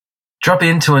Drop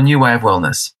into a new way of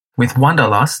wellness with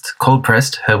Wonderlust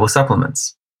cold-pressed herbal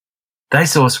supplements. They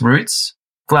source roots,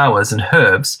 flowers and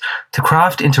herbs to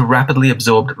craft into rapidly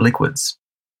absorbed liquids.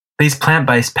 These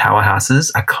plant-based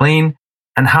powerhouses are clean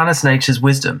and harness nature's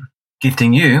wisdom,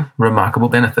 gifting you remarkable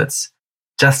benefits,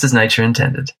 just as nature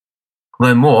intended.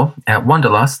 Learn more at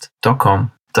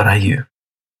wanderlust.com.au.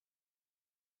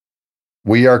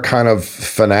 We are kind of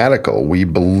fanatical. We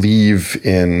believe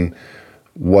in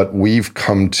what we've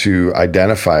come to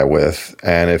identify with,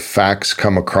 and if facts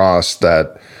come across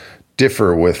that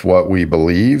differ with what we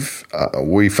believe,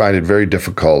 we find it very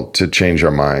difficult to change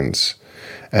our minds.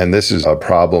 And this is a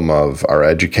problem of our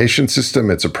education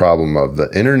system. It's a problem of the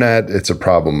internet. It's a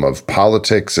problem of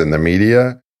politics and the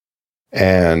media.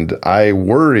 And I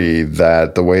worry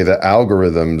that the way the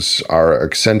algorithms are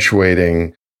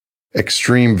accentuating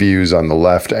extreme views on the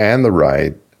left and the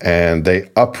right, and they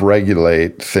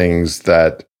upregulate things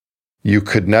that you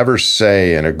could never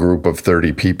say in a group of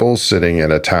 30 people sitting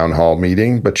in a town hall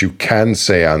meeting, but you can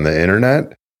say on the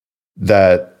internet,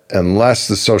 that unless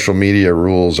the social media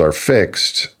rules are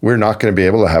fixed, we're not going to be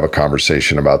able to have a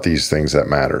conversation about these things that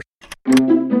matter.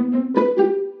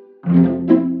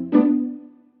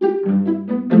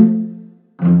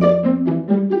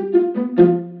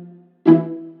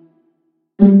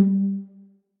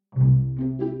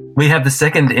 We have the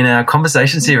second in our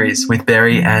conversation series with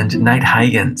Berry and Nate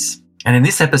Hagens. And in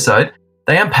this episode,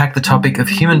 they unpack the topic of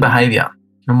human behaviour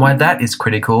and why that is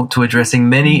critical to addressing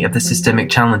many of the systemic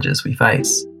challenges we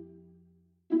face.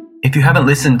 If you haven't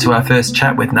listened to our first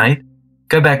chat with Nate,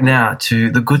 go back now to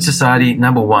The Good Society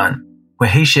 #1, where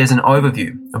he shares an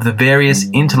overview of the various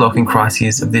interlocking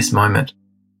crises of this moment,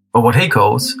 or what he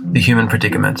calls the human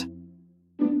predicament.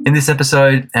 In this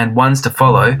episode and ones to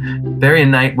follow, Berry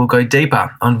and Nate will go deeper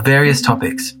on various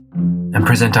topics and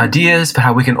present ideas for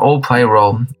how we can all play a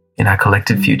role in our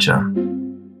collective future.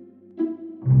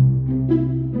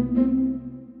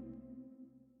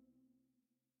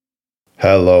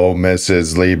 Hello,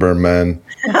 Mrs. Lieberman.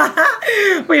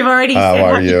 We've already How said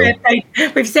are happy you? birthday.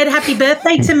 We've said happy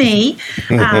birthday to me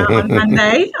on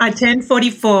Monday. I turned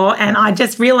 44 and I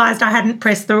just realised I hadn't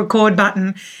pressed the record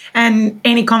button, and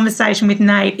any conversation with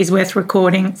Nate is worth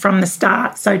recording from the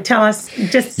start. So tell us,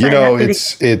 just say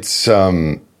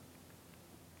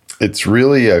it's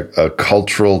really a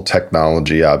cultural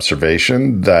technology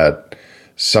observation that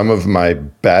some of my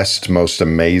best, most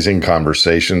amazing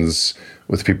conversations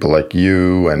with people like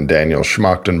you and Daniel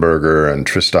Schmachtenberger and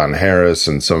Tristan Harris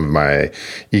and some of my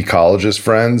ecologist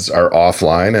friends are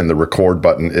offline and the record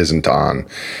button isn't on.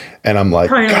 And I'm like,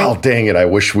 God dang it, I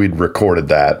wish we'd recorded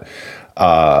that.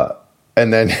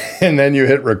 And then you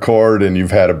hit record and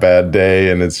you've had a bad day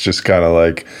and it's just kind of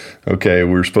like, okay,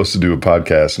 we're supposed to do a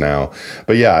podcast now.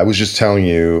 But yeah, I was just telling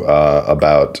you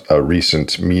about a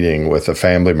recent meeting with a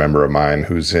family member of mine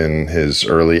who's in his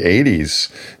early 80s.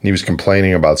 And he was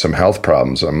complaining about some health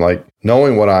problems. I'm like,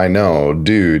 knowing what I know,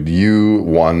 dude, you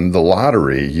won the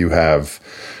lottery. You have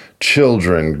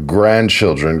children,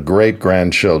 grandchildren,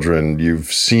 great-grandchildren.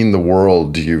 You've seen the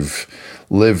world. You've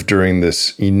lived during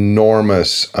this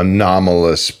enormous,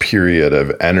 anomalous period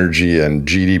of energy and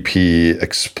GDP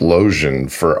explosion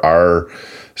for our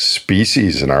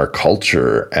species and our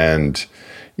culture. And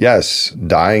yes,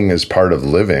 dying is part of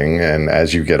living. And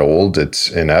as you get old, it's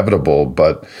inevitable.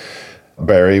 But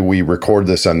Barry, we record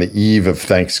this on the eve of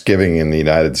Thanksgiving in the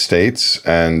United States.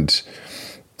 And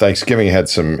Thanksgiving had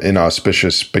some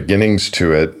inauspicious beginnings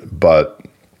to it, but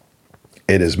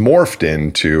it has morphed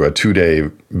into a 2-day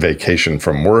vacation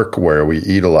from work where we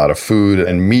eat a lot of food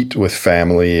and meet with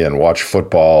family and watch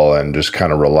football and just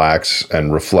kind of relax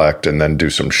and reflect and then do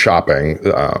some shopping,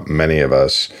 many of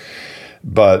us.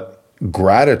 But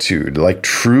gratitude, like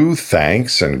true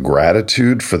thanks and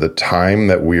gratitude for the time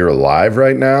that we are alive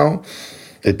right now,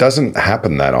 it doesn't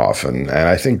happen that often. And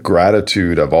I think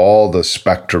gratitude of all the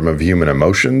spectrum of human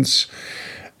emotions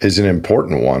is an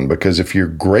important one, because if you're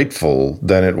grateful,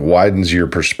 then it widens your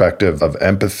perspective of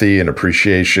empathy and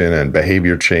appreciation and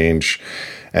behavior change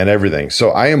and everything.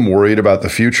 So I am worried about the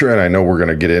future, and I know we're going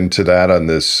to get into that on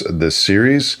this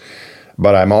series,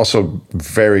 but I'm also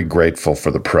very grateful for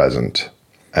the present.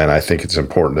 And I think it's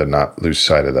important to not lose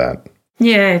sight of that.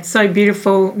 Yeah, it's so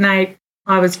beautiful, Nate.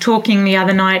 I was talking the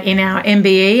other night in our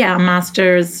MBE, our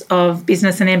Masters of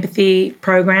Business and Empathy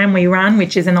program we run,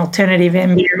 which is an alternative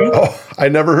MBA. Oh, I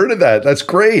never heard of that. That's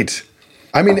great.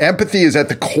 I mean, empathy is at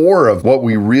the core of what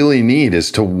we really need,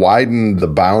 is to widen the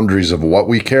boundaries of what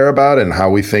we care about and how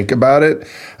we think about it.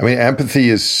 I mean, empathy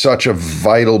is such a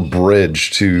vital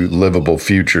bridge to livable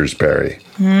futures, Barry.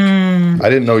 I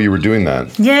didn't know you were doing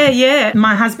that. Yeah.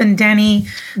 My husband, Danny,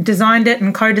 designed it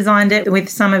and co-designed it with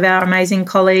some of our amazing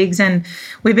colleagues. And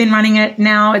we've been running it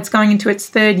now. It's going into its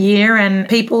third year. And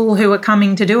people who are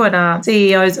coming to do it are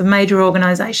CEOs of major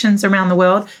organizations around the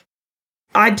world.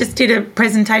 I just did a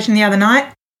presentation the other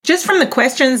night. Just from the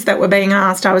questions that were being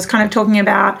asked, I was kind of talking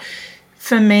about,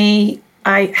 for me,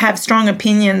 I have strong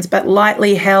opinions, but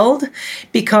lightly held,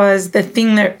 because the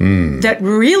thing that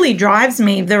really drives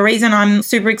me, the reason I'm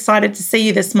super excited to see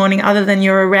you this morning, other than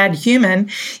you're a rad human,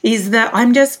 is that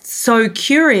I'm just so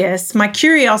curious. My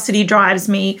curiosity drives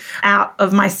me out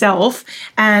of myself,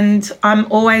 and I'm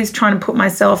always trying to put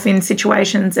myself in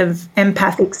situations of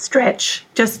empathic stretch,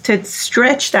 just to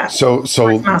stretch that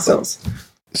muscles.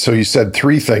 So you said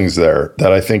three things there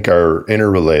that I think are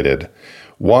interrelated.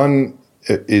 One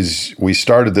is, we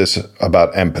started this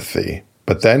about empathy,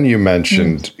 but then you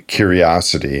mentioned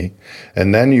curiosity,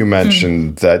 and then you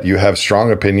mentioned that you have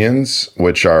strong opinions,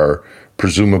 which are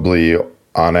presumably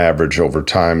on average over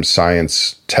time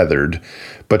science tethered,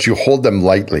 but you hold them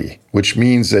lightly, which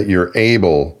means that you're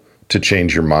able to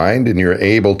change your mind, and you're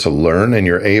able to learn, and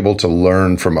you're able to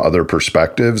learn from other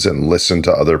perspectives and listen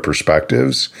to other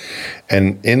perspectives.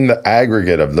 And in the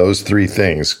aggregate of those three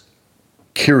things,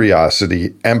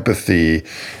 curiosity, empathy,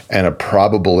 and a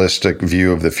probabilistic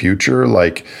view of the future,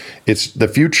 like, it's the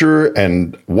future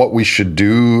and what we should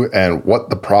do and what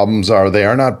the problems are, they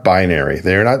are not binary.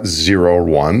 They are not 0 or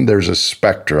 1. There's a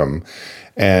spectrum,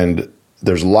 and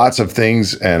there's lots of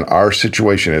things, and our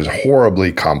situation is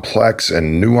horribly complex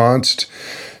and nuanced.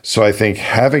 So I think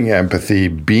having empathy,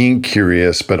 being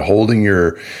curious, but holding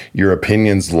your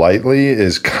opinions lightly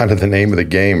is kind of the name of the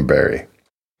game, Barry.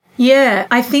 Yeah,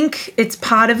 I think it's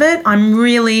part of it. I'm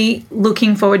really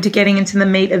looking forward to getting into the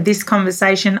meat of this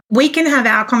conversation. We can have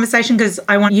our conversation, because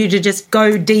I want you to just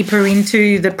go deeper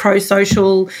into the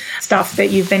pro-social stuff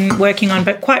that you've been working on.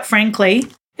 But quite frankly,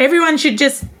 everyone should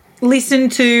just listen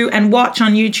to and watch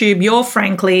on YouTube your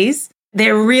Franklies.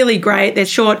 They're really great. They're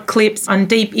short clips on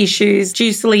deep issues,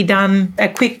 juicily done, a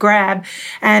quick grab.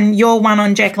 And your one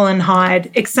on Jekyll and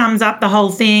Hyde, it sums up the whole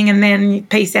thing, and then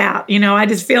peace out. You know, I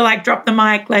just feel like drop the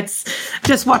mic. Let's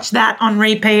just watch that on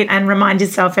repeat and remind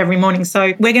yourself every morning.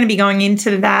 So we're going to be going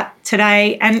into that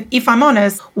today. And if I'm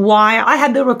honest, why I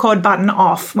had the record button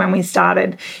off when we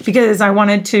started, because I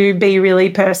wanted to be really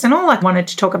personal. I wanted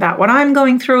to talk about what I'm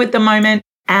going through at the moment.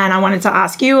 And I wanted to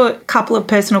ask you a couple of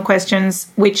personal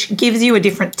questions, which gives you a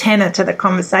different tenor to the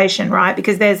conversation, right?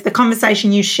 Because there's the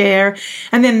conversation you share,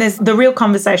 and then there's the real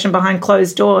conversation behind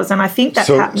closed doors. And I think that's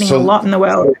happening a lot in the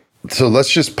world. So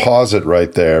let's just pause it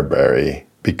right there, Barry,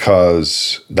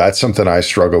 because that's something I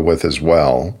struggle with as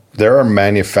well. There are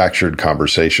manufactured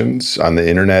conversations on the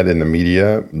internet and the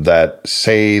media that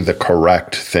say the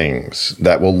correct things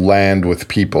that will land with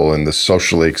people in the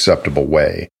socially acceptable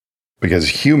way.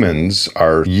 Because humans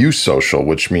are eusocial,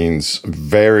 which means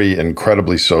very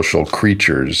incredibly social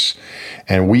creatures.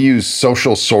 And we use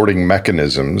social sorting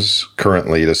mechanisms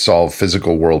currently to solve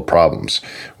physical world problems.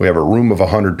 We have a room of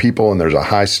 100 people, and there's a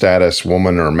high status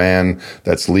woman or man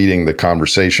that's leading the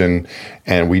conversation.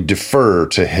 And we defer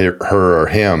to her or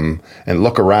him and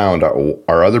look around.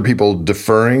 Are other people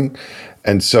deferring?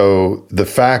 And so the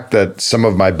fact that some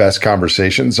of my best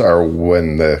conversations are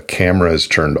when the camera is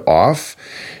turned off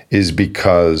is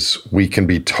because we can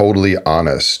be totally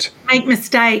honest. Make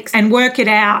mistakes and work it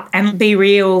out and be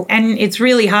real. And it's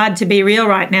really hard to be real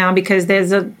right now, because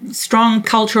there's a strong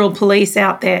cultural police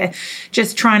out there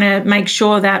just trying to make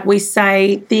sure that we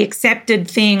say the accepted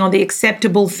thing or the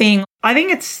acceptable thing. I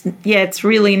think it's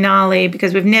really gnarly,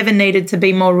 because we've never needed to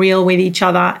be more real with each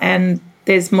other, and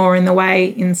there's more in the way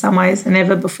in some ways than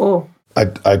ever before.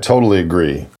 I totally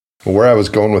agree. Where I was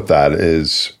going with that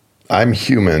is, I'm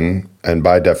human, and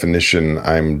by definition,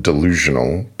 I'm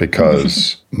delusional,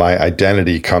 because my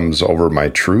identity comes over my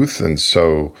truth. And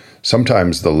so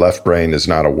sometimes the left brain is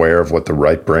not aware of what the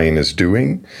right brain is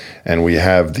doing. And we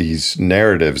have these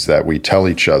narratives that we tell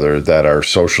each other that are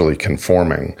socially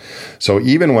conforming. So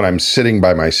even when I'm sitting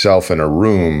by myself in a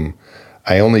room,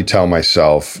 I only tell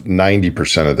myself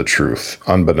 90% of the truth,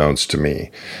 unbeknownst to me.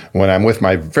 When I'm with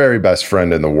my very best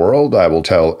friend in the world, I will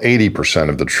tell 80%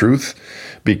 of the truth,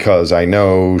 because I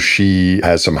know she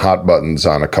has some hot buttons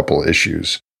on a couple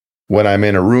issues. When I'm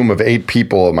in a room of 8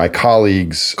 people, my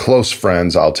colleagues, close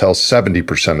friends, I'll tell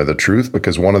 70% of the truth,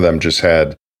 because one of them just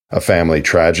had a family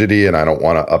tragedy and I don't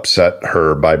want to upset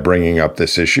her by bringing up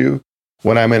this issue.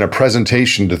 When I'm in a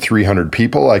presentation to 300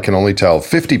 people, I can only tell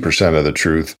 50% of the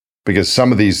truth because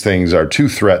some of these things are too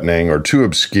threatening or too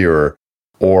obscure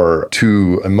or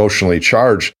too emotionally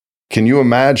charged. Can you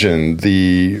imagine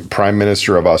the Prime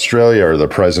Minister of Australia or the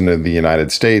President of the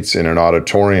United States in an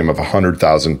auditorium of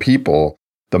 100,000 people?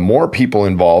 The more people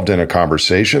involved in a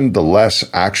conversation, the less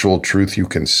actual truth you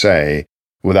can say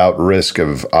without risk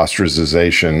of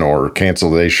ostracization or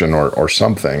cancellation or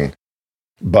something.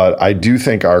 But I do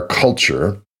think our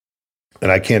culture,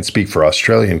 and I can't speak for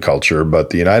Australian culture, but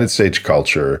the United States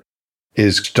culture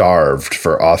is starved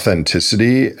for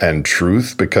authenticity and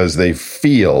truth because they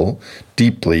feel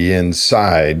deeply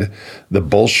inside the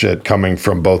bullshit coming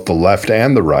from both the left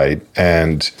and the right.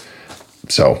 And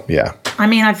so, yeah. I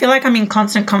mean, I feel like I'm in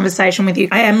constant conversation with you.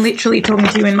 I am literally talking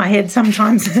to you in my head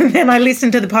sometimes, and then I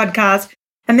listen to the podcast,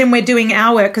 and then we're doing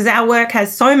our work because our work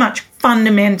has so much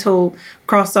fundamental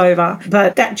crossover.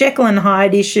 But that Jekyll and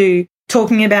Hyde issue,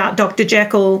 talking about Dr.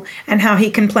 Jekyll and how he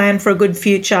can plan for a good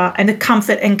future and the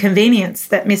comfort and convenience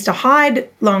that Mr. Hyde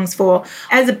longs for.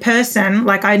 As a person,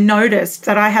 like, I noticed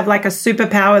that I have like a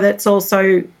superpower that's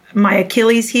also my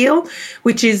Achilles heel,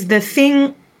 which is the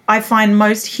thing I find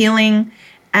most healing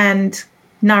and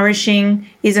nourishing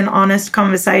is an honest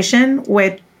conversation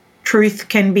where truth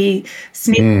can be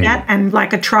sniffed at and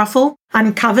like a truffle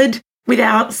uncovered with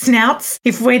our snouts.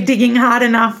 If we're digging hard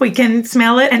enough, we can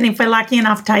smell it. And if we're lucky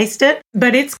enough, taste it.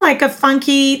 But it's like a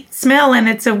funky smell and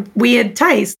it's a weird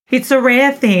taste. It's a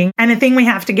rare thing and a thing we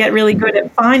have to get really good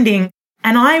at finding.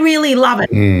 And I really love it.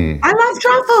 I love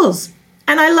truffles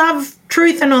and I love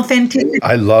truth and authenticity.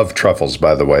 I love truffles,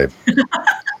 by the way.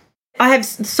 I have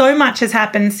so much has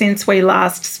happened since we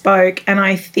last spoke. And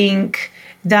I think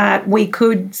that we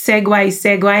could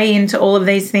segue into all of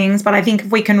these things. But I think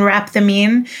if we can wrap them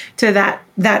in to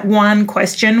that one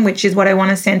question, which is what I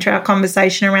want to center our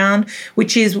conversation around,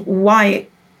 which is why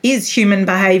is human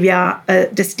behavior a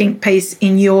distinct piece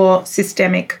in your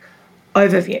systemic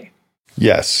overview?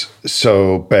 Yes.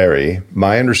 So, Barry,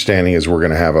 my understanding is we're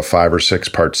going to have a 5 or 6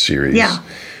 part series. Yeah.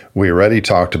 We already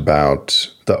talked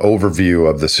about the overview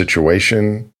of the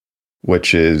situation,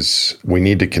 which is we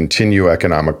need to continue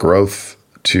economic growth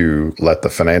to let the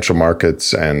financial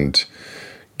markets and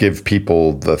give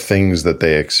people the things that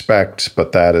they expect.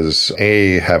 But that is,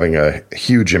 having a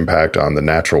huge impact on the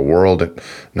natural world,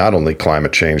 not only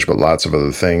climate change, but lots of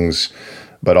other things,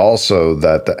 but also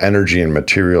that the energy and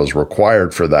materials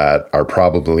required for that are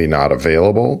probably not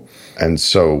available. And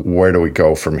so where do we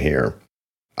go from here?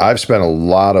 I've spent a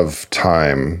lot of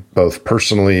time, both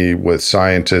personally with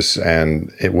scientists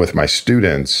and with my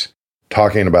students,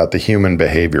 talking about the human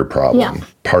behavior problem,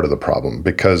 part of the problem,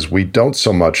 because we don't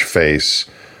so much face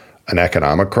an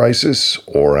economic crisis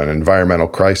or an environmental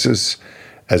crisis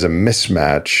as a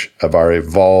mismatch of our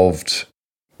evolved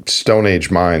Stone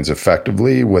Age minds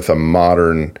effectively with a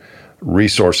modern,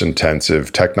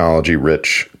 resource-intensive,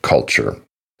 technology-rich culture.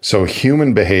 So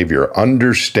human behavior,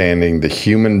 understanding the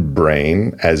human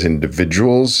brain as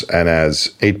individuals and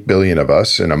as 8 billion of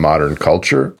us in a modern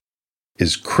culture,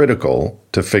 is critical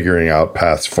to figuring out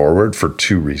paths forward for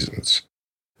 2 reasons.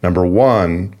 Number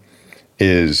 1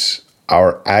 is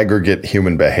our aggregate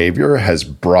human behavior has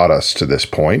brought us to this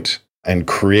point and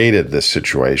created this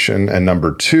situation. And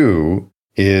number 2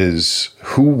 is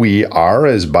who we are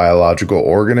as biological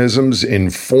organisms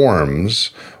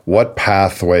informs what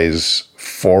pathways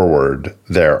forward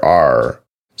there are.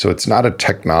 So it's not a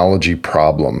technology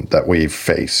problem that we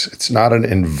face. It's not an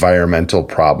environmental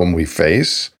problem we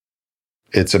face.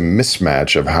 It's a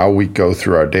mismatch of how we go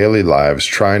through our daily lives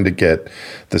trying to get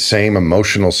the same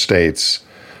emotional states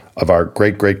of our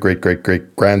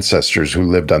great-great-great-great-great-grandcestors who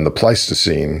lived on the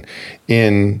Pleistocene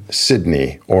in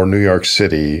Sydney or New York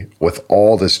City with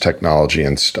all this technology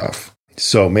and stuff.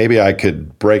 So maybe I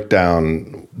could break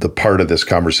down the part of this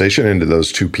conversation into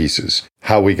those 2 pieces.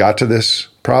 How we got to this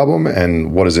problem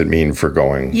and what does it mean for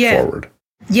going forward?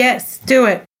 Yes, do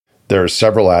it. There are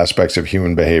several aspects of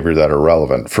human behavior that are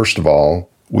relevant. First of all,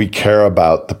 we care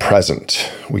about the present.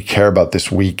 We care about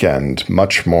this weekend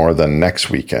much more than next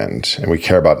weekend. And we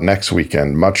care about next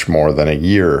weekend much more than a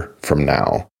year from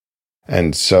now.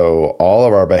 And so all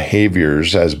of our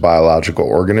behaviors as biological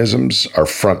organisms are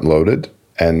front-loaded.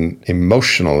 And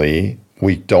emotionally,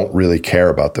 we don't really care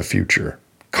about the future.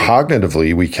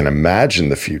 Cognitively, we can imagine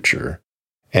the future.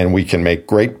 And we can make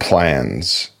great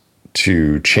plans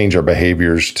to change our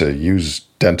behaviors, to use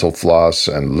dental floss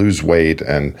and lose weight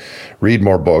and read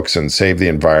more books and save the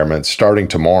environment starting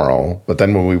tomorrow. But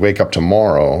then when we wake up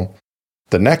tomorrow,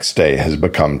 the next day has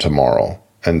become tomorrow.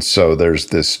 And so there's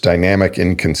this dynamic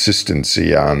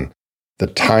inconsistency on the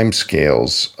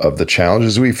timescales of the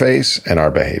challenges we face and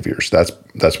our behaviors.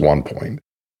 That's one point.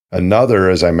 Another,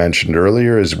 as I mentioned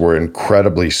earlier, is we're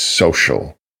incredibly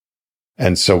social.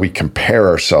 And so we compare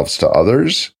ourselves to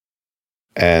others.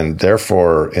 And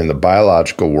therefore, in the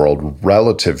biological world,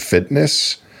 relative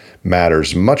fitness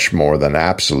matters much more than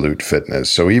absolute fitness.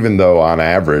 So even though on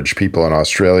average, people in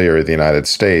Australia or the United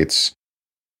States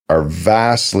are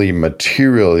vastly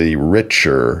materially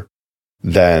richer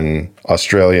than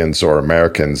Australians or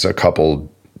Americans a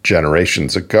couple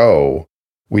generations ago,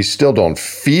 we still don't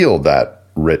feel that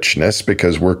richness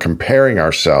because we're comparing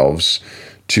ourselves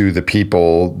to the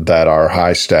people that are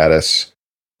high status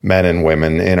men and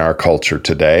women in our culture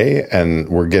today. And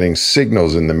we're getting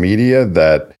signals in the media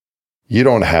that you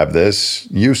don't have this,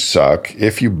 you suck.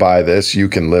 If you buy this, you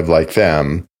can live like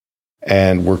them.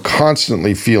 And we're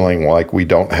constantly feeling like we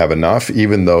don't have enough,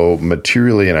 even though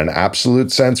materially in an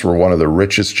absolute sense, we're one of the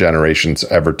richest generations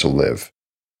ever to live.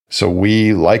 So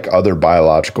we, like other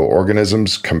biological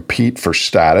organisms, compete for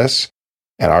status.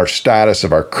 And our status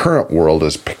of our current world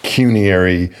is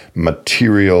pecuniary,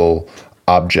 material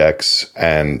objects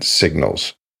and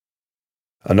signals.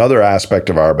 Another aspect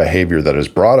of our behavior that has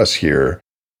brought us here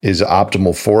is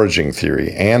optimal foraging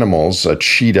theory. Animals, a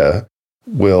cheetah,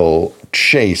 will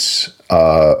chase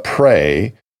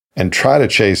prey and try to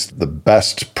chase the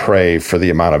best prey for the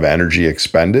amount of energy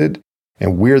expended.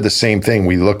 And we're the same thing.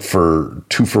 We look for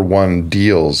 2-for-1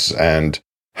 deals and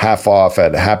half off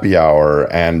at happy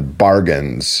hour and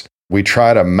bargains. We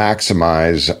try to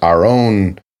maximize our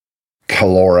own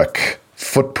caloric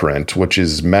footprint, which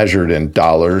is measured in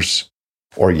dollars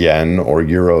or yen or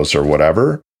euros or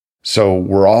whatever. So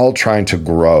we're all trying to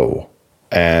grow.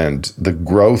 And the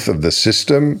growth of the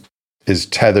system is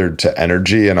tethered to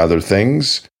energy and other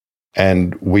things.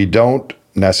 And we don't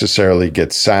necessarily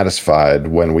get satisfied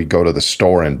when we go to the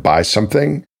store and buy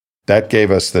something. That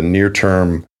gave us the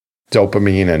near-term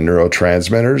dopamine and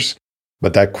neurotransmitters,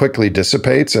 but that quickly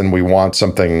dissipates and we want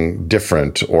something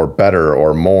different or better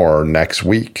or more next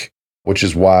week, which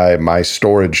is why my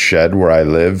storage shed where I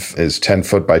live is 10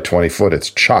 foot by 20 foot. It's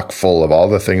chock full of all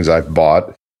the things I've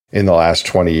bought in the last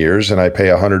 20 years, and I pay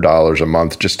 $100 a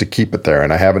month just to keep it there,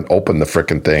 and I haven't opened the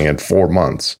frickin' thing in 4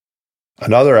 months.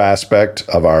 Another aspect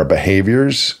of our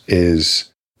behaviors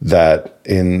is that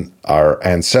in our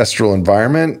ancestral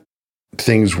environment,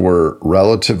 things were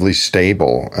relatively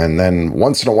stable, and then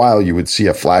once in a while you would see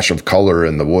a flash of color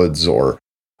in the woods or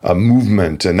a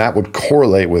movement, and that would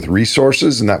correlate with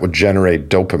resources, and that would generate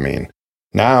dopamine.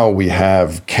 Now we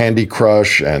have Candy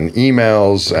Crush and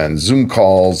emails and Zoom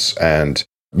calls and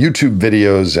YouTube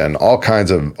videos and all kinds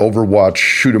of Overwatch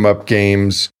shoot-'em-up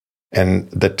games.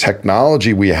 And the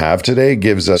technology we have today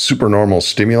gives us supernormal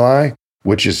stimuli,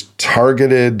 which is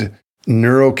targeted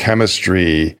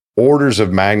neurochemistry, orders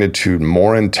of magnitude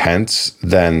more intense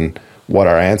than what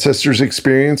our ancestors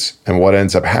experienced. And what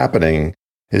ends up happening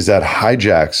is that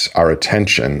hijacks our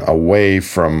attention away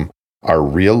from our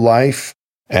real life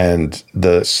and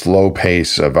the slow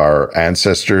pace of our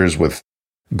ancestors with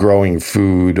growing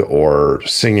food or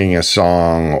singing a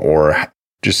song or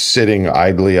just sitting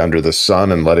idly under the sun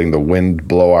and letting the wind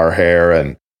blow our hair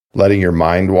and letting your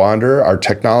mind wander. Our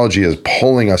technology is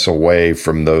pulling us away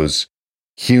from those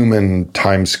human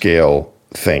timescale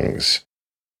things.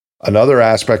 Another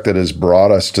aspect that has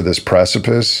brought us to this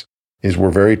precipice is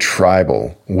we're very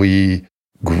tribal. We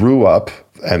grew up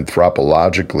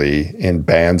anthropologically in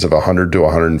bands of 100 to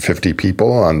 150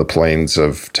 people on the plains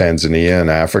of Tanzania and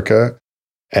Africa.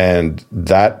 And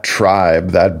that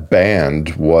tribe, that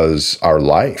band was our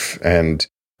life. And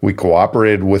we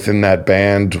cooperated within that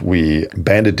band. We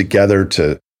banded together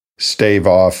to stave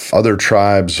off other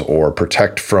tribes or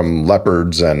protect from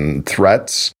leopards and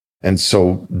threats. And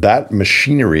so that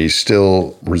machinery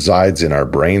still resides in our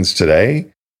brains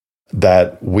today,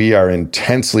 that we are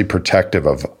intensely protective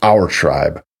of our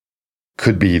tribe.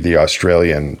 Could be the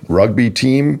Australian rugby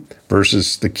team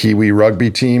versus the Kiwi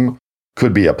rugby team.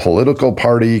 Could be a political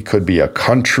party, could be a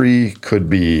country, could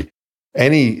be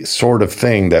any sort of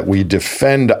thing that we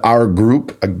defend our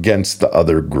group against the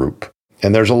other group.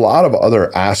 And there's a lot of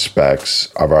other aspects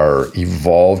of our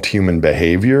evolved human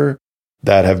behavior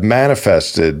that have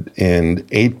manifested in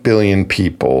 8 billion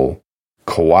people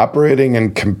cooperating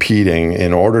and competing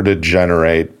in order to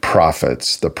generate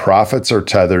profits. The profits are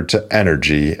tethered to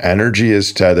energy. Energy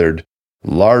is tethered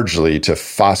largely to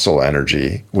fossil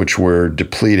energy, which we're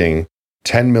depleting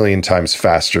 10 million times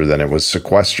faster than it was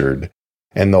sequestered.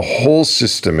 And the whole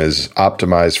system is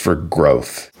optimized for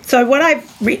growth. So what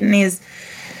I've written is,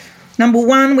 number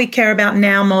one, we care about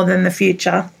now more than the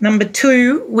future. Number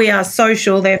two, we are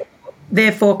social, therefore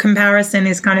therefore comparison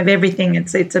is kind of everything.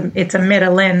 It's a meta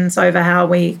lens over how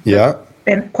we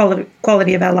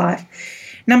quality of our life.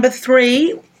 Number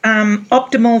 3,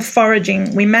 optimal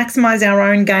foraging. We maximize our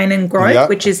own gain and growth,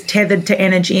 which is tethered to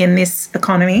energy in this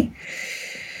economy.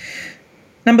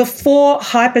 Number 4,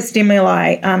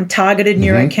 hyperstimuli. Targeted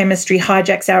neurochemistry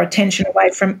hijacks our attention away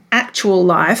from actual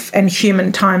life and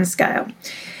human timescale.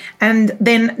 And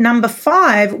then number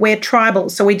 5, we're tribal.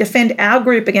 So we defend our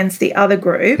group against the other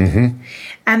group.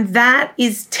 And that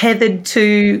is tethered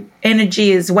to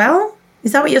energy as well.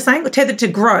 Is that what you're saying? Or tethered to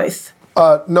growth?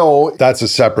 No, that's a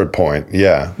separate point.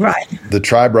 Yeah. Right. The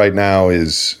tribe right now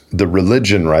the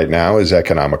religion right now is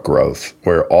economic growth,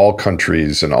 where all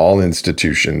countries and all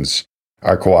institutions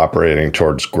are cooperating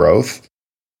towards growth.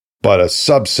 But a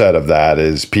subset of that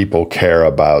is people care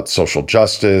about social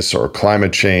justice or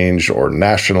climate change or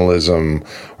nationalism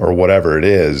or whatever it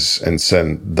is. And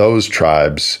then those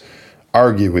tribes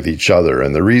argue with each other.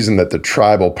 And the reason that the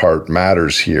tribal part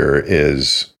matters here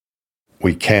is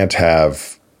we can't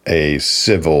have a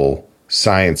civil,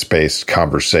 science-based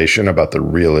conversation about the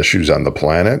real issues on the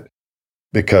planet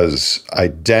because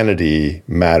identity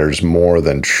matters more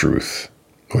than truth,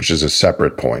 which is a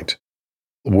separate point.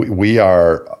 We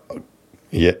are,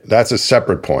 that's a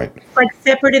separate point. Like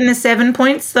separate in the 7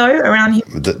 points, though, around here?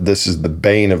 This is the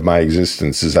bane of my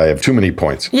existence, is I have too many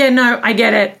points. Yeah, no, I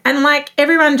get it. And like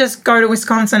everyone just go to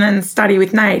Wisconsin and study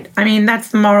with Nate. I mean, that's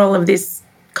the moral of this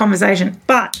conversation.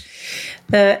 But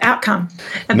the outcome.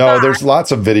 There's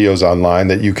lots of videos online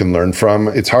that you can learn from.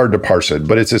 It's hard to parse it,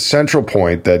 but it's a central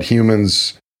point that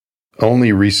humans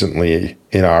only recently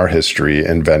in our history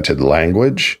invented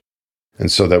language.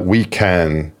 And so that we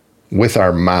can, with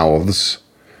our mouths,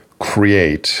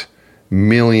 create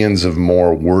millions of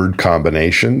more word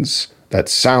combinations that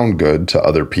sound good to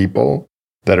other people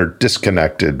that are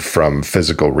disconnected from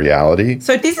physical reality.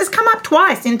 So this has come up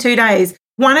twice in 2 days.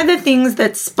 One of the things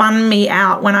that spun me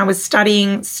out when I was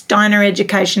studying Steiner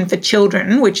education for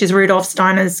children, which is Rudolf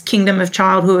Steiner's Kingdom of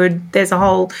Childhood, there's a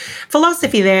whole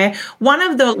philosophy there. One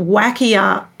of the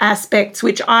wackier aspects,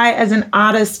 which I, as an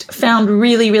artist, found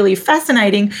really, really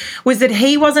fascinating, was that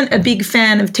he wasn't a big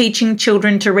fan of teaching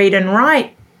children to read and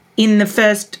write in the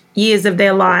first years of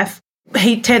their life.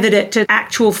 He tethered it to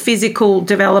actual physical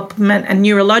development and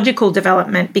neurological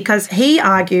development because he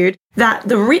argued that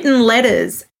the written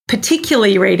letters,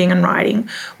 particularly reading and writing,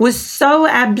 was so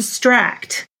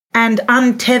abstract and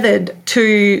untethered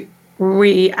to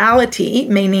reality,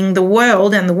 meaning the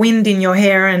world and the wind in your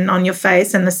hair and on your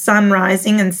face and the sun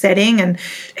rising and setting. And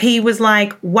he was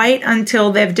like, wait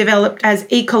until they've developed as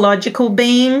ecological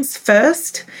beings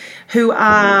first, who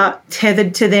are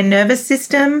tethered to their nervous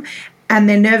system, and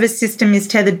their nervous system is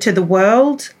tethered to the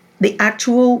world, the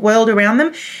actual world around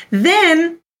them.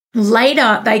 Then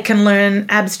later, they can learn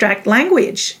abstract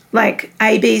language like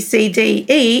A, B, C, D,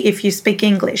 E if you speak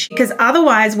English, because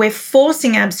otherwise we're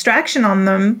forcing abstraction on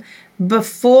them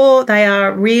before they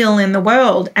are real in the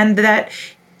world. And that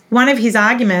one of his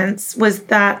arguments was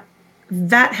that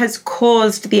that has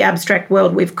caused the abstract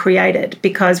world we've created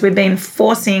because we've been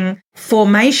forcing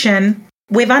formation.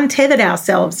 We've untethered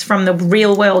ourselves from the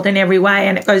real world in every way,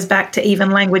 and it goes back to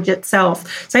even language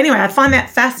itself. So anyway, I find that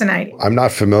fascinating. I'm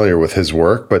not familiar with his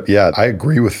work, but yeah, I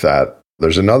agree with that.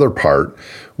 There's another part,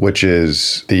 which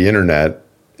is the internet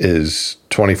is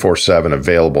 24/7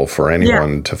 available for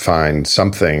anyone to find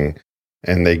something,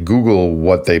 and they Google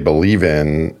what they believe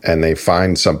in, and they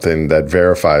find something that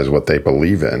verifies what they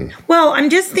believe in. Well, I'm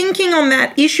just thinking on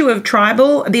that issue of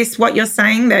tribal, what you're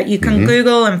saying, that you can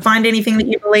Google and find anything that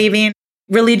you believe in.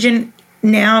 Religion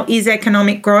now is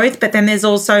economic growth, but then there's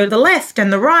also the left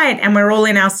and the right, and we're all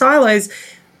in our silos.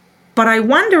 But I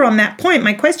wonder on that point,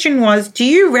 my question was, do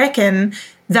you reckon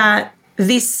that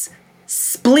this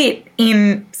split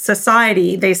in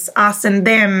society, this us and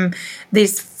them,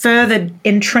 this further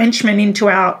entrenchment into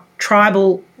our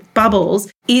tribal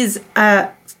bubbles is a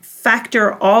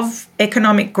factor of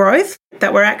economic growth,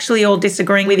 that we're actually all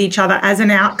disagreeing with each other as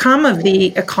an outcome of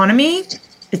the economy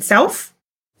itself?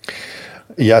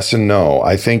 Yes and no.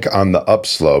 I think on the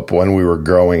upslope, when we were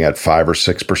growing at 5 or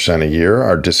 6% a year,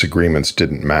 our disagreements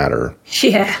didn't matter.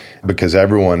 Yeah. Because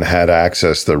everyone had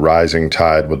access, the rising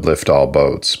tide would lift all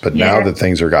boats. But now that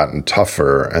things are gotten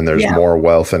tougher and there's more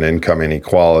wealth and income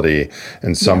inequality,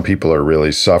 and some people are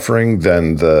really suffering,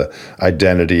 then the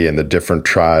identity and the different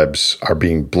tribes are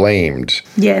being blamed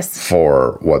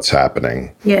for what's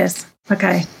happening. Yes.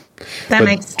 Okay. That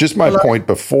makes just my point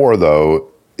before,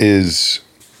 though, is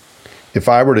if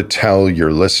I were to tell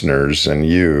your listeners and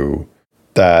you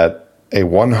that a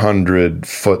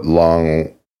 100-foot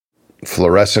long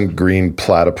fluorescent green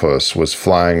platypus was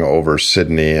flying over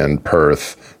Sydney and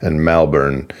Perth and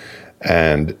Melbourne,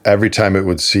 and every time it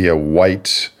would see a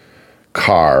white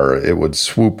car, it would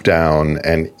swoop down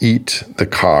and eat the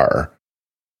car.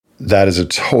 That is a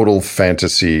total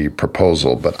fantasy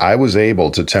proposal, but I was able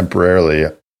to temporarily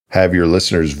have your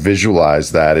listeners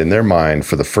visualize that in their mind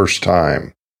for the first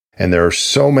time. And there are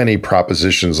so many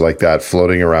propositions like that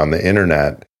floating around the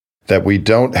internet that we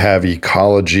don't have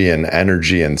ecology and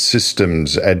energy and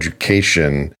systems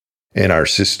education in our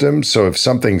system. So if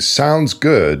something sounds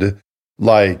good,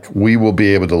 like we will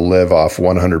be able to live off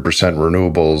 100%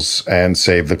 renewables and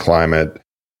save the climate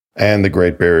and the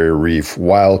Great Barrier Reef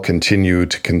while continue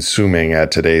to consuming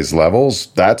at today's levels,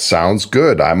 that sounds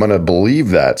good. I'm going to believe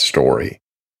that story.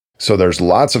 So there's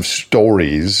lots of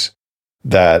stories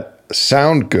that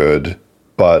sound good,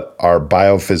 but are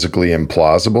biophysically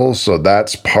implausible. So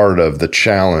that's part of the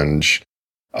challenge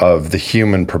of the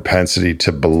human propensity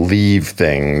to believe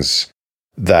things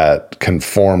that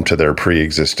conform to their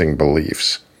pre-existing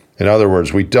beliefs. In other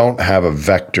words, we don't have a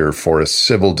vector for a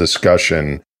civil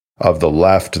discussion of the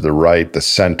left, the right, the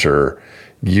center,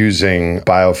 using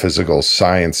biophysical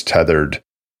science-tethered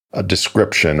a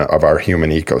description of our human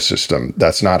ecosystem.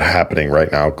 That's not happening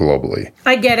right now globally.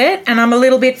 I get it, and I'm a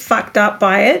little bit fucked up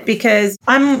by it because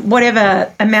I'm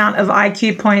whatever amount of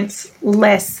IQ points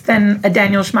less than a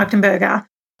Daniel Schmachtenberger.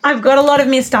 I've got a lot of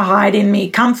Mr. Hyde in me,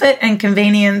 comfort and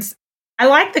convenience. I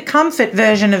like the comfort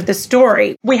version of the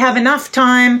story. We have enough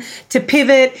time to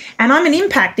pivot, and I'm an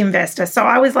impact investor. So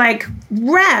I was like,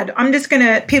 rad, I'm just going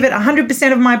to pivot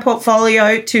 100% of my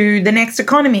portfolio to the next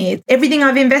economy. Everything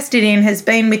I've invested in has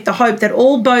been with the hope that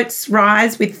all boats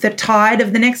rise with the tide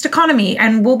of the next economy,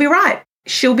 and we'll be right.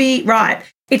 She'll be right.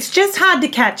 It's just hard to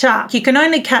catch up. You can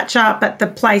only catch up at the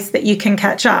place that you can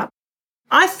catch up.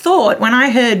 I thought when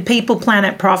I heard People,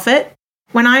 Planet, Profit,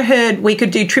 when I heard we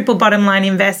could do triple bottom line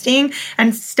investing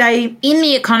and stay in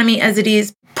the economy as it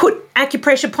is, put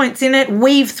acupressure points in it,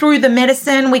 weave through the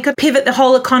medicine, we could pivot the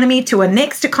whole economy to a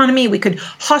next economy, we could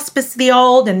hospice the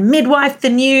old and midwife the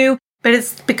new, but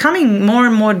it's becoming more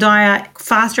and more dire,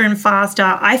 faster and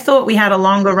faster. I thought we had a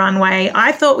longer runway.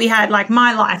 I thought we had like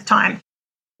my lifetime.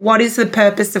 What is the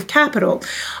purpose of capital?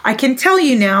 I can tell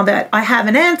you now that I have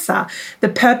an answer. The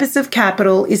purpose of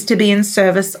capital is to be in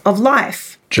service of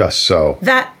life. Just so.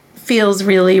 That feels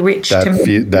really rich to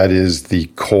me. That is the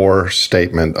core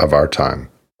statement of our time.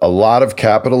 A lot of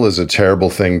capital is a terrible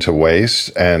thing to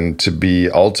waste, and to be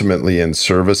ultimately in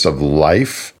service of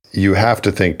life, you have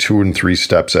to think 2 and 3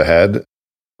 steps ahead.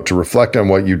 To reflect on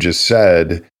what you just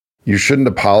said, you shouldn't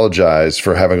apologize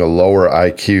for having a lower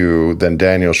IQ than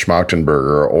Daniel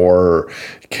Schmachtenberger or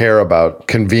care about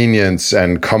convenience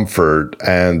and comfort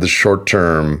and the short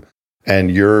term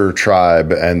and your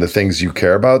tribe and the things you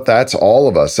care about. That's all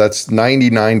of us. That's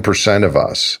 99% of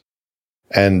us.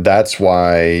 And that's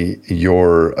why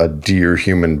you're a dear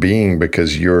human being,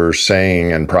 because you're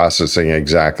saying and processing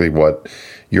exactly what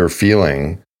you're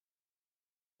feeling.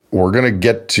 We're going to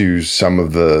get to some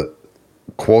of the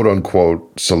quote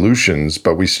unquote solutions,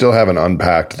 but we still haven't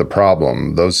unpacked the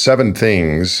problem. Those 7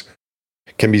 things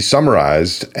can be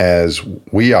summarized as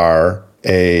we are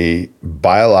a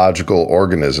biological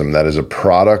organism that is a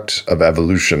product of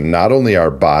evolution, not only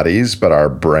our bodies, but our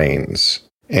brains.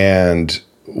 And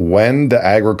when the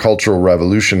agricultural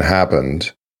revolution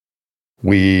happened,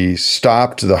 we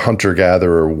stopped the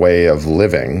hunter-gatherer way of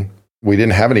living. We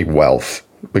didn't have any wealth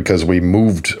because we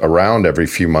moved around every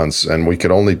few months and we could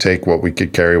only take what we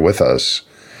could carry with us.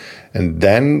 And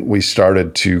then we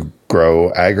started to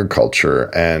grow agriculture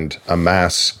and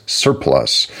amass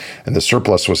surplus. And the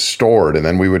surplus was stored, and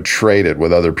then we would trade it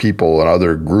with other people and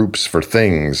other groups for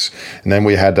things. And then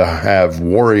we had to have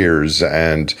warriors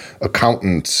and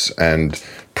accountants and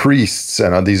priests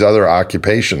and these other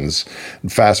occupations.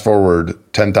 And fast forward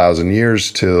 10,000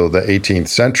 years till the 18th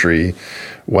century,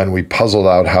 when we puzzled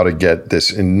out how to get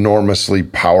this enormously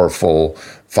powerful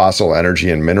fossil energy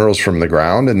and minerals from the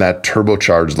ground, and that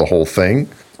turbocharged the whole thing.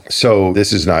 So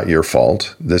this is not your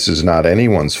fault. This is not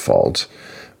anyone's fault.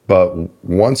 But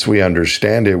once we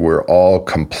understand it, we're all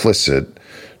complicit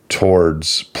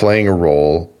towards playing a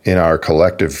role in our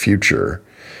collective future.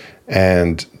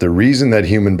 And the reason that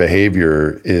human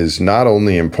behavior is not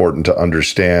only important to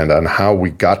understand on how we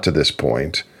got to this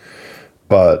point,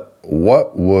 but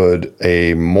what would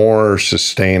a more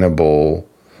sustainable,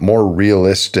 more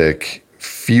realistic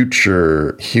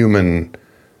future human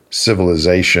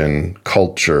civilization,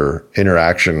 culture,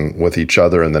 interaction with each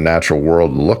other in the natural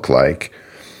world look like?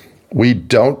 We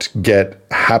don't get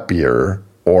happier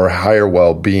or higher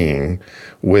well-being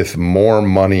with more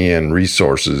money and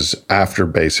resources after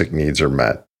basic needs are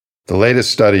met. The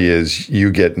latest study is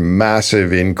you get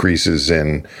massive increases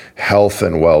in health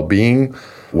and well-being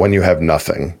when you have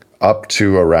nothing, up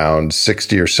to around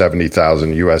 60 or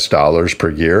 70,000 US dollars per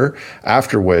year,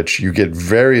 after which you get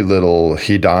very little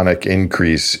hedonic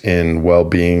increase in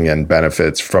well-being and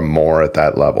benefits from more at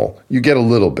that level. You get a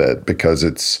little bit because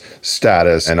it's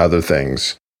status and other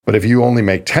things. But if you only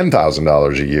make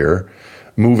 $10,000 a year,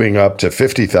 moving up to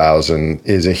 50,000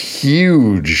 is a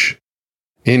huge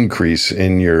increase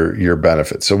in your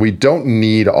benefits. So we don't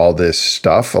need all this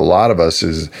stuff. A lot of us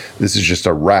this is just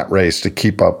a rat race to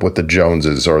keep up with the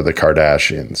Joneses or the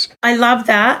Kardashians. I love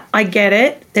that. I get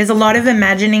it. There's a lot of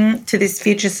imagining to this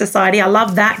future society. I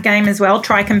love that game as well.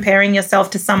 Try comparing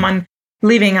yourself to someone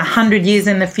living 100 years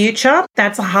in the future.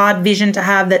 That's a hard vision to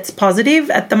have that's positive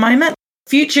at the moment.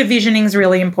 Future visioning is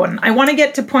really important. I want to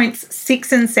get to points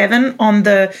 6 and 7 on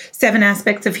the 7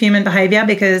 aspects of human behavior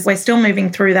because we're still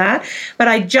moving through that. But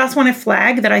I just want to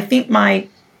flag that I think my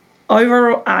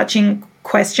overarching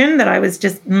question that I was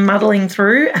just muddling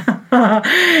through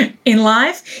in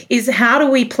life is how do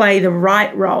we play the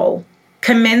right role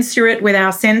commensurate with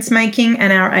our sense-making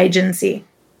and our agency?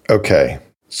 Okay.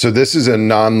 So this is a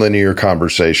nonlinear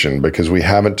conversation because we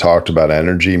haven't talked about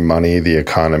energy, money, the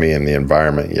economy, and the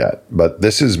environment yet. But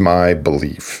this is my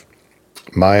belief,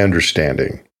 my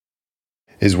understanding,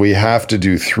 is we have to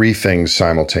do 3 things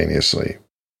simultaneously.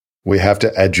 We have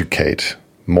to educate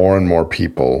more and more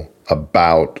people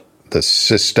about the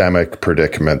systemic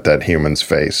predicament that humans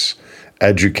face.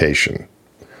 Education.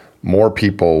 More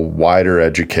people, wider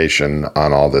education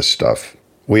on all this stuff.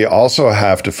 We also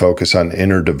have to focus on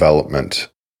inner development.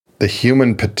 The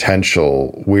human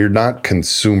potential, we're not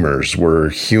consumers,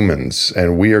 we're humans,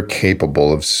 and we are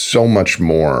capable of so much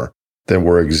more than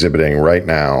we're exhibiting right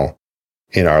now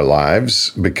in our lives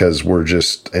because we're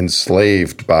just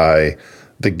enslaved by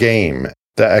the game,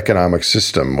 the economic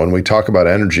system. When we talk about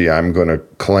energy, I'm going to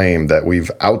claim that we've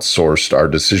outsourced our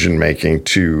decision-making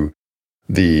to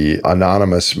the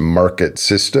anonymous market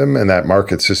system, and that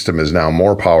market system is now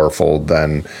more powerful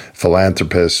than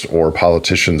philanthropists or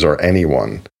politicians or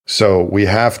anyone. So we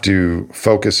have to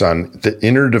focus on the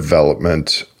inner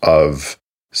development of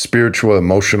spiritual,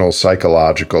 emotional,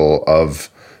 psychological of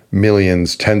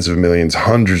millions, tens of millions,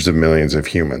 hundreds of millions of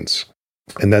humans.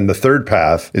 And then the third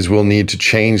path is we'll need to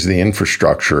change the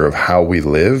infrastructure of how we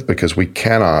live because we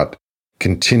cannot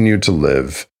continue to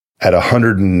live at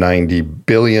 190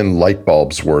 billion light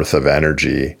bulbs worth of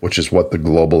energy, which is what the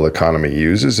global economy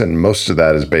uses. And most of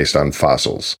that is based on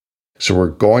fossils. So we're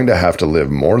going to have to live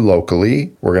more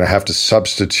locally. We're going to have to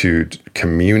substitute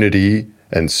community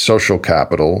and social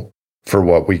capital for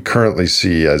what we currently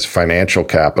see as financial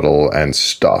capital and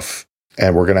stuff.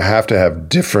 And we're going to have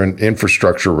different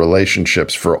infrastructure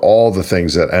relationships for all the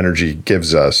things that energy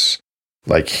gives us,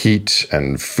 like heat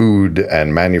and food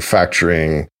and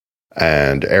manufacturing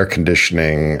and air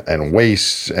conditioning and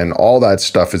waste, and all that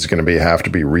stuff is going to have to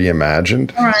be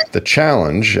reimagined. All right. The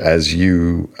challenge, as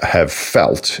you have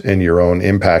felt in your own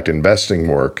impact investing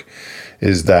work,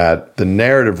 is that the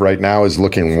narrative right now is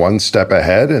looking one step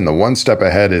ahead, and the one step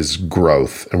ahead is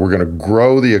growth. And we're going to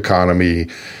grow the economy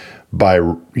by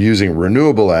using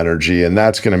renewable energy, and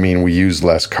that's going to mean we use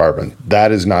less carbon.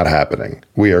 That is not happening.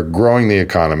 We are growing the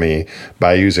economy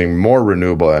by using more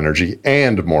renewable energy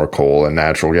and more coal and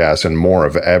natural gas and more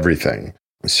of everything.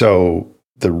 So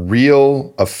the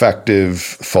real effective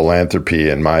philanthropy,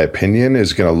 in my opinion,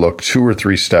 is going to look 2 or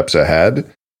 3 steps ahead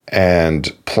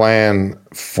and plan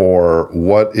for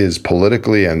what is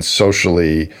politically and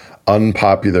socially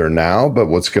unpopular now, but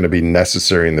what's going to be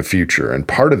necessary in the future. And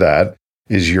part of that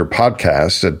is your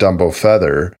podcast at Dumbo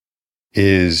Feather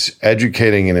is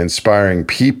educating and inspiring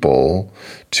people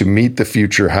to meet the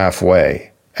future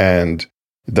halfway. And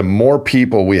the more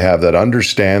people we have that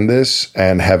understand this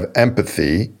and have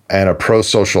empathy and a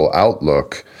pro-social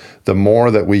outlook, the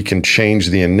more that we can change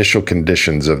the initial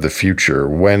conditions of the future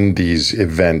when these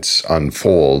events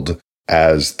unfold,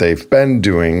 as they've been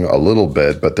doing a little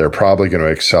bit, but they're probably going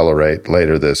to accelerate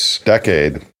later this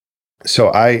decade.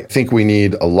 So I think we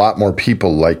need a lot more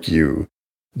people like you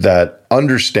that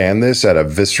understand this at a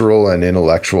visceral and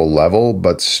intellectual level,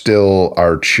 but still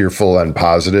are cheerful and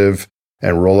positive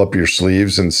and roll up your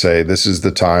sleeves and say, this is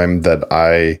the time that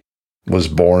I was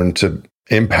born to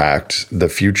impact the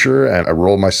future, and I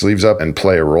roll my sleeves up and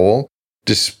play a role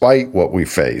despite what we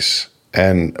face.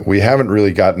 And we haven't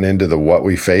really gotten into the what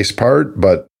we face part,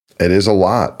 but it is a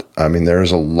lot. I mean,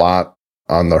 there's a lot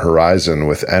on the horizon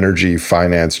with energy,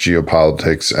 finance,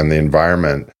 geopolitics, and the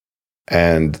environment.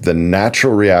 And the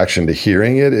natural reaction to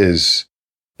hearing it is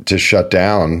to shut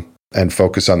down and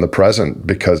focus on the present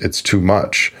because it's too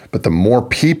much. But the more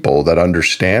people that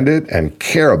understand it and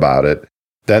care about it,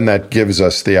 then that gives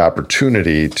us the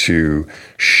opportunity to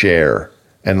share.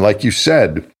 And like you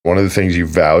said, one of the things you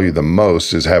value the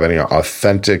most is having an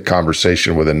authentic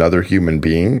conversation with another human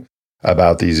being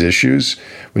about these issues.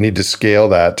 We need to scale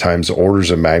that times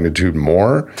orders of magnitude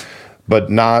more,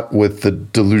 but not with the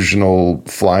delusional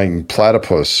flying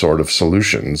platypus sort of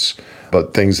solutions,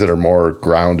 but things that are more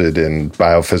grounded in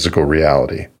biophysical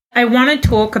reality. I want to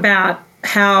talk about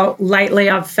how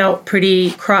lately I've felt pretty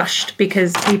crushed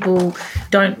because people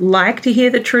don't like to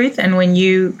hear the truth. And when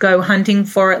you go hunting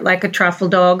for it like a truffle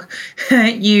dog,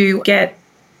 you get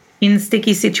in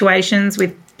sticky situations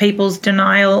with people's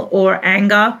denial or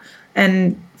anger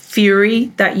and fury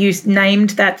that you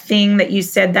named that thing, that you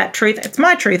said that truth. It's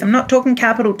my truth. I'm not talking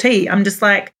capital T. I'm just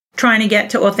like trying to get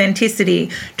to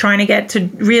authenticity, trying to get to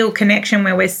real connection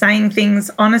where we're saying things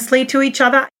honestly to each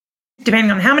other.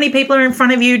 Depending on how many people are in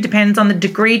front of you, depends on the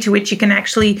degree to which you can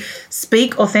actually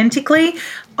speak authentically.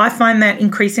 I find that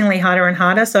increasingly harder and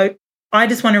harder. So I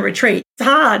just want to retreat. It's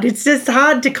hard. It's just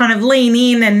hard to kind of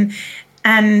lean in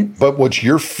and. But what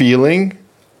you're feeling,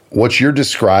 what you're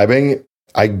describing,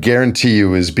 I guarantee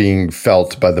you is being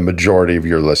felt by the majority of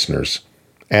your listeners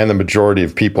and the majority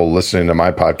of people listening to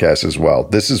my podcast as well.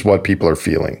 This is what people are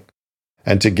feeling.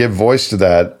 And to give voice to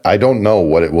that, I don't know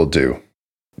what it will do.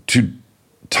 To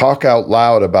talk out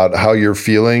loud about how you're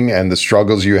feeling and the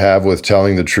struggles you have with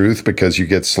telling the truth because you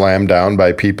get slammed down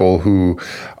by people who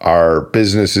are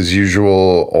business as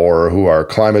usual or who are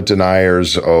climate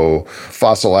deniers or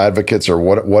fossil advocates or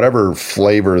whatever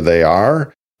flavor they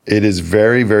are. It is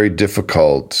very, very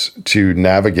difficult to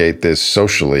navigate this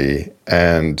socially.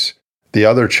 And the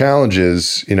other challenge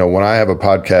is, when I have a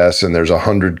podcast and there's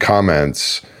 100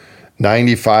 comments,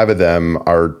 95 of them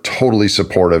are totally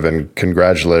supportive and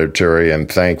congratulatory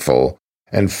and thankful.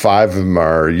 And 5 of them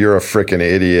are, you're a freaking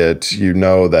idiot. You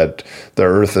know that the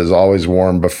earth is always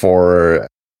warm before.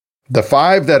 The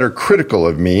 5 that are critical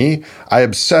of me, I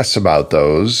obsess about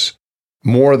those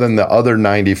more than the other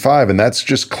 95. And that's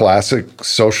just classic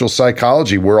social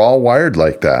psychology. We're all wired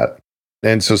like that.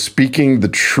 And so speaking the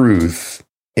truth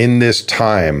in this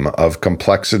time of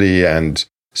complexity and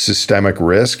systemic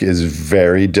risk is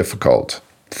very difficult,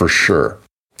 for sure.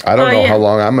 I don't know how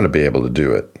long I'm going to be able to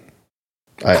do it.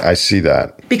 I see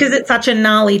that. Because it's such a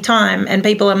gnarly time and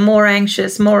people are more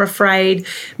anxious, more afraid,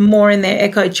 more in their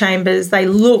echo chambers. They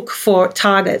look for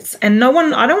targets. And I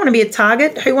don't want to be a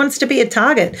target. Who wants to be a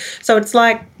target? So it's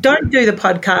like, don't do the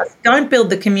podcast. Don't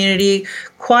build the community.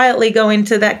 Quietly go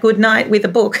into that good night with a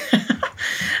book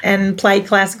and play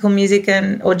classical music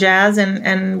or jazz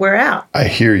and we're out. I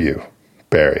hear you,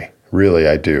 Barry. Really,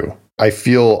 I do. I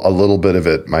feel a little bit of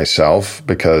it myself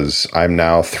because I'm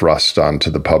now thrust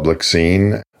onto the public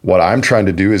scene. What I'm trying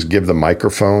to do is give the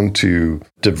microphone to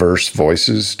diverse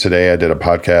voices. Today, I did a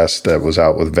podcast that was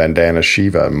out with Vandana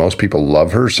Shiva. Most people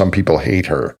love her. Some people hate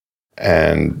her.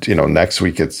 And, next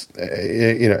week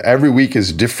every week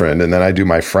is different. And then I do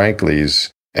my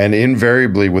Franklies. And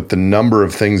invariably with the number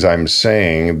of things I'm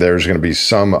saying, there's going to be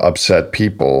some upset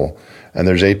people. And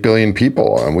there's 8 billion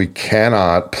people, and we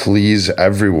cannot please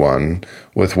everyone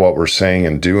with what we're saying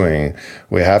and doing.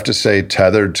 We have to stay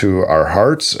tethered to our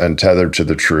hearts and tethered to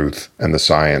the truth and the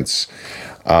science.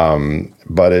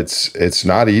 But it's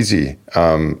not easy.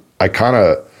 I kind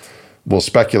of will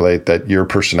speculate that your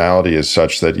personality is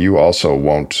such that you also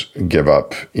won't give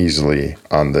up easily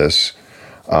on this.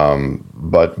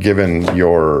 But given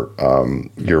your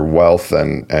wealth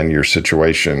and your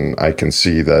situation, I can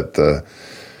see that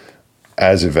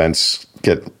as events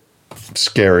get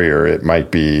scarier, it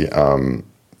might be,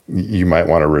 you might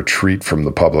want to retreat from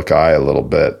the public eye a little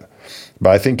bit. But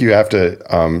I think you have to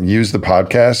use the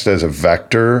podcast as a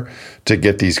vector to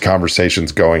get these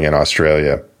conversations going in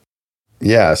Australia.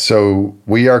 Yeah, so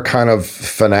we are kind of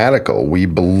fanatical. We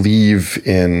believe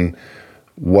in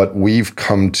what we've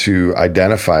come to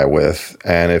identify with.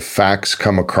 And if facts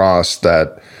come across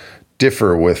that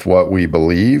differ with what we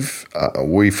believe,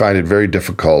 we find it very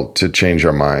difficult to change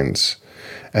our minds.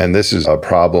 And this is a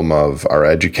problem of our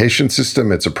education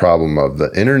system. It's a problem of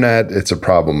the internet. It's a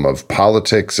problem of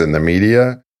politics and the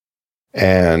media.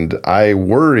 And I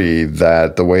worry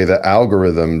that the way the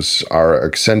algorithms are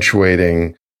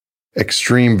accentuating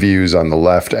extreme views on the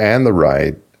left and the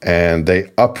right, and they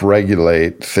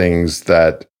upregulate things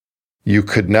that you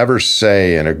could never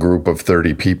say in a group of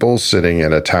 30 people sitting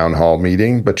in a town hall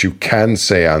meeting, but you can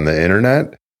say on the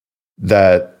internet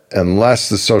that unless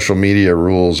the social media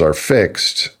rules are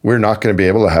fixed, we're not going to be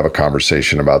able to have a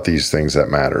conversation about these things that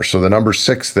matter. So the number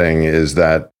 6 thing is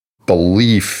that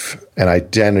belief and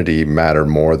identity matter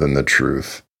more than the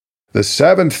truth. The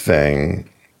seventh thing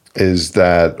is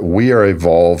that we are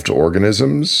evolved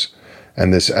organisms,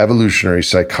 and this evolutionary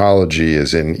psychology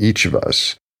is in each of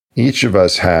us. Each of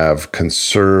us have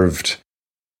conserved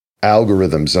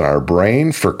algorithms in our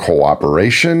brain for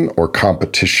cooperation or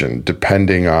competition,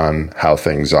 depending on how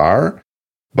things are,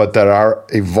 but that our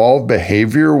evolved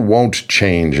behavior won't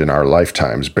change in our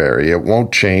lifetimes, Barry. It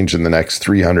won't change in the next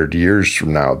 300 years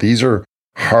from now. These are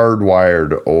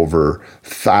hardwired over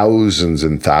thousands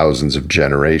and thousands of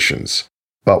generations.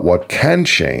 But what can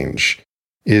change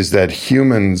is that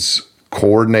humans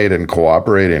coordinate and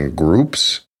cooperate in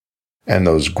groups, and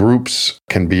those groups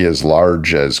can be as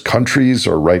large as countries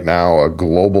or right now a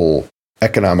global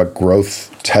economic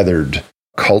growth tethered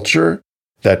culture.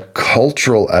 That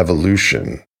cultural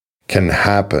evolution can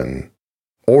happen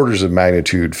orders of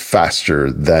magnitude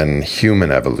faster than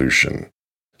human evolution.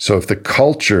 So if the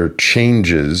culture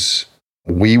changes,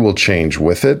 we will change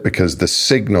with it, because the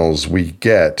signals we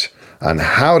get on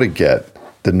how to get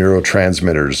the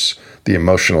neurotransmitters, the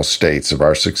emotional states of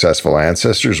our successful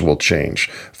ancestors will change.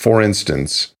 For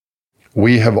instance,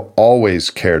 we have always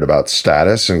cared about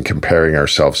status and comparing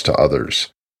ourselves to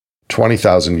others.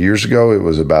 20,000 years ago, it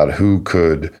was about who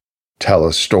could tell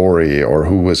a story, or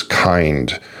who was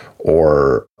kind,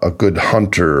 or a good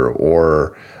hunter,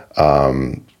 or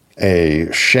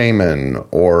a shaman,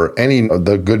 or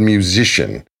the good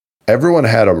musician. Everyone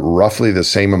had roughly the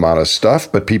same amount of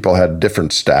stuff, but people had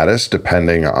different status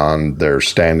depending on their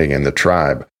standing in the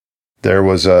tribe. There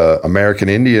was an American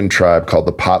Indian tribe called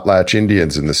the Potlatch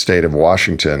Indians in the state of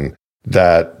Washington,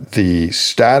 that the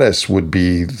status would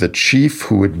be the chief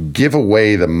who would give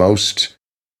away the most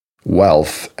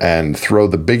wealth and throw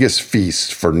the biggest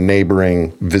feast for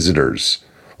neighboring visitors.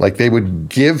 Like, they would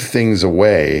give things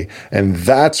away, and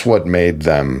that's what made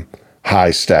them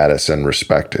high status and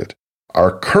respected.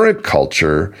 Our current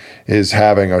culture is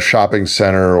having a shopping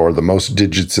center, or the most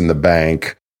digits in the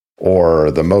bank,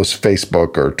 or the most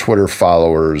Facebook or Twitter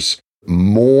followers.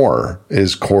 More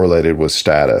is correlated with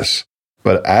status.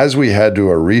 But as we head to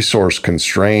a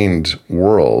resource-constrained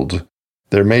world,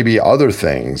 there may be other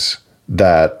things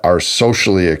that are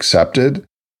socially accepted.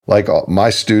 Like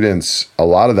my students, a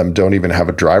lot of them don't even have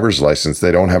a driver's license.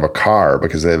 They don't have a car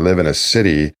because they live in a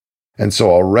city. And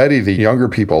so already the younger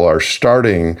people are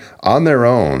starting on their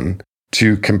own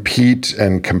to compete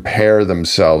and compare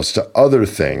themselves to other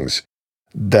things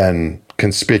than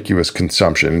conspicuous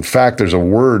consumption. In fact, there's a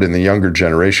word in the younger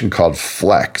generation called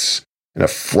flex. And a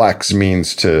flex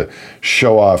means to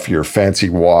show off your fancy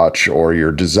watch, or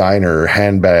your designer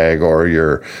handbag, or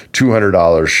your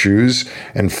 $200 shoes.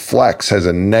 And flex has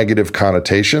a negative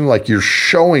connotation, like you're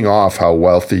showing off how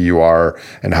wealthy you are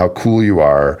and how cool you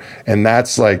are. And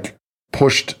that's like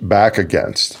pushed back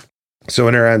against. So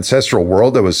in our ancestral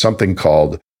world, there was something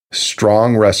called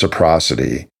strong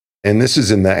reciprocity. And this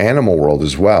is in the animal world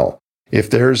as well. If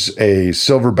there's a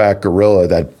silverback gorilla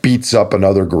that beats up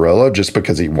another gorilla just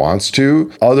because he wants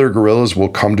to, other gorillas will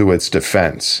come to its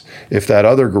defense. If that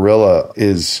other gorilla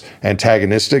is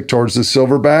antagonistic towards the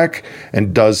silverback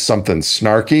and does something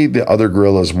snarky, the other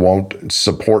gorillas won't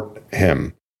support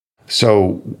him.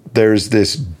 So there's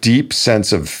this deep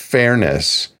sense of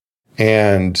fairness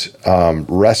and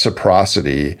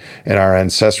reciprocity in our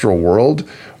ancestral world,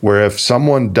 where if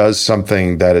someone does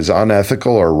something that is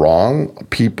unethical or wrong,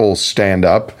 people stand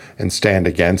up and stand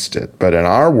against it. But in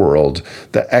our world,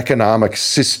 the economic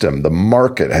system, the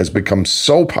market, has become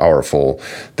so powerful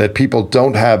that people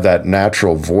don't have that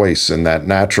natural voice and that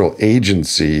natural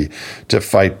agency to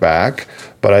fight back.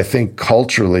 But I think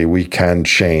culturally we can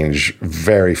change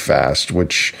very fast,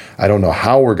 which I don't know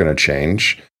how we're going to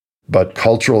change. But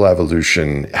cultural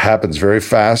evolution happens very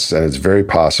fast, and it's very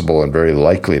possible and very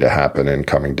likely to happen in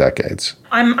coming decades.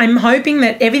 I'm hoping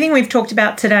that everything we've talked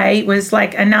about today was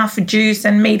like enough juice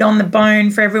and meat on the bone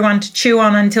for everyone to chew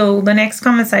on until the next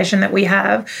conversation that we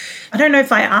have. I don't know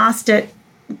if I asked it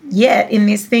yet in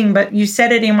this thing, but you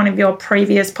said it in one of your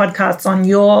previous podcasts on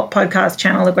your podcast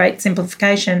channel, A Great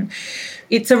Simplification.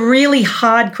 It's a really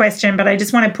hard question, but I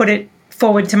just want to put it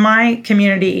forward to my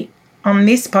community on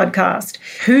this podcast.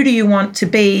 Who do you want to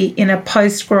be in a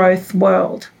post-growth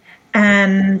world?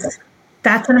 And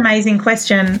that's an amazing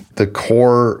question. The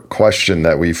core question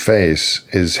that we face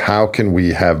is, how can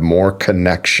we have more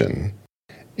connection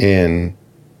in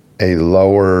a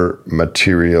lower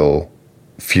material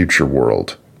future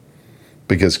world?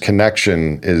 Because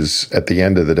connection is, at the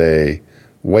end of the day,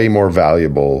 way more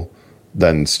valuable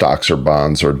than stocks or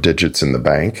bonds or digits in the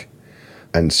bank.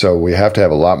 And so we have to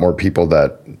have a lot more people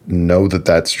that know that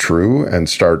that's true and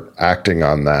start acting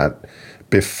on that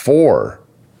before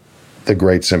the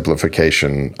great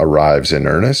simplification arrives in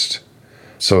earnest.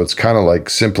 So it's kind of like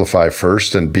simplify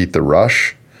first and beat the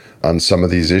rush on some of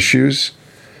these issues.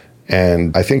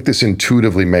 And I think this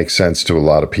intuitively makes sense to a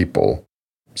lot of people.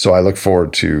 So I look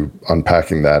forward to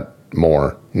unpacking that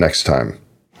more next time.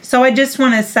 So I just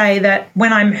want to say that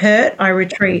when I'm hurt, I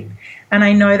retreat. And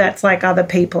I know that's like other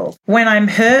people. When I'm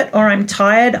hurt or I'm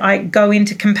tired, I go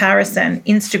into comparison.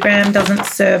 Instagram doesn't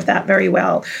serve that very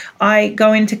well. I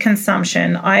go into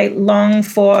consumption. I long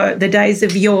for the days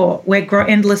of yore where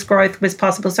endless growth was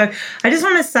possible. So I just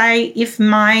want to say, if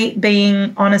my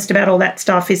being honest about all that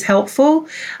stuff is helpful,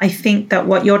 I think that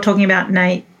what you're talking about,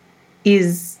 Nate,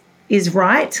 is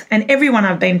right. And everyone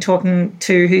I've been talking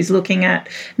to who's looking at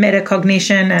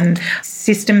metacognition and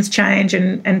systems change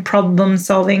and problem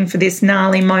solving for this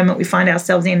gnarly moment we find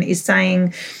ourselves in is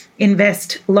saying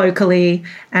invest locally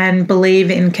and believe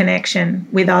in connection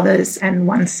with others and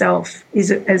oneself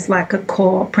is like a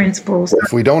core principle. So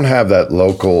if we don't have that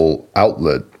local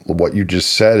outlet, what you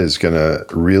just said is going to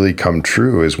really come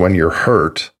true is when you're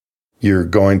hurt, you're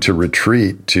going to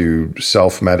retreat to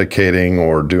self-medicating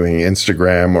or doing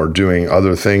Instagram or doing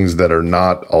other things that are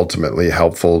not ultimately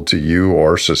helpful to you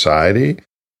or society.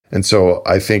 And so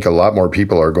I think a lot more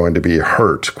people are going to be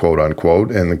hurt, quote unquote,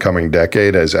 in the coming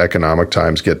decade as economic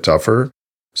times get tougher.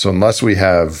 So unless we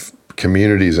have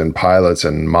communities and pilots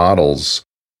and models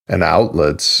and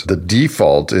outlets, the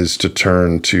default is to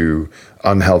turn to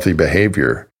unhealthy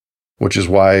behavior, which is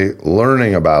why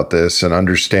learning about this and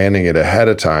understanding it ahead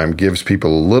of time gives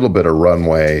people a little bit of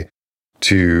runway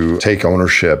to take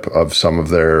ownership of some of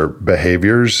their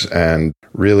behaviors and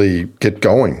really get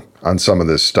going on some of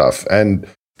this stuff. And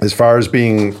as far as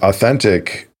being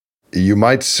authentic, you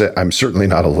might say, I'm certainly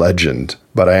not a legend,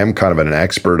 but I am kind of an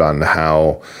expert on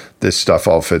how this stuff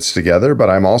all fits together.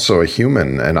 But I'm also a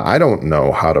human, and I don't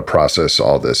know how to process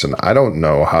all this, and I don't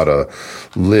know how to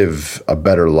live a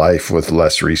better life with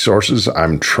less resources.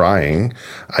 I'm trying.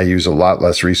 I use a lot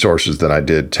less resources than I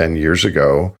did 10 years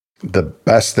ago. The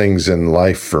best things in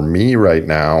life for me right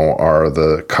now are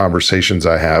the conversations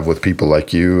I have with people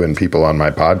like you and people on my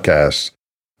podcast.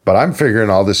 But I'm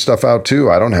figuring all this stuff out too.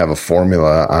 I don't have a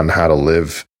formula on how to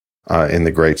live in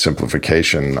the great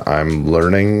simplification. I'm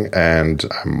learning, and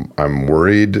I'm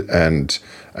worried, and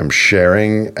I'm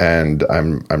sharing, and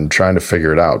I'm trying to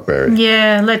figure it out, Barry.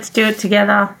 Yeah, let's do it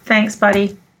together. Thanks,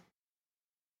 buddy.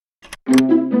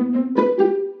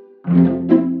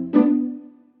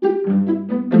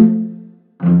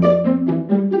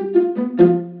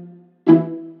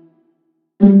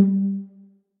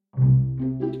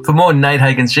 For more Nate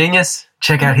Hagen's genius,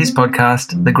 check out his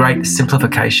podcast, The Great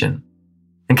Simplification.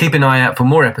 And keep an eye out for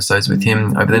more episodes with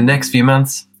him over the next few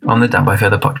months on the Done by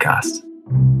Feather podcast.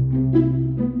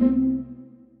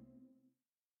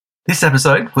 This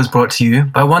episode was brought to you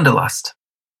by Wanderlust.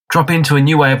 Drop into a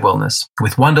new way of wellness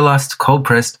with Wanderlust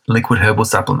cold-pressed liquid herbal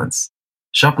supplements.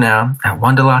 Shop now at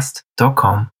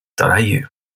wanderlust.com.au.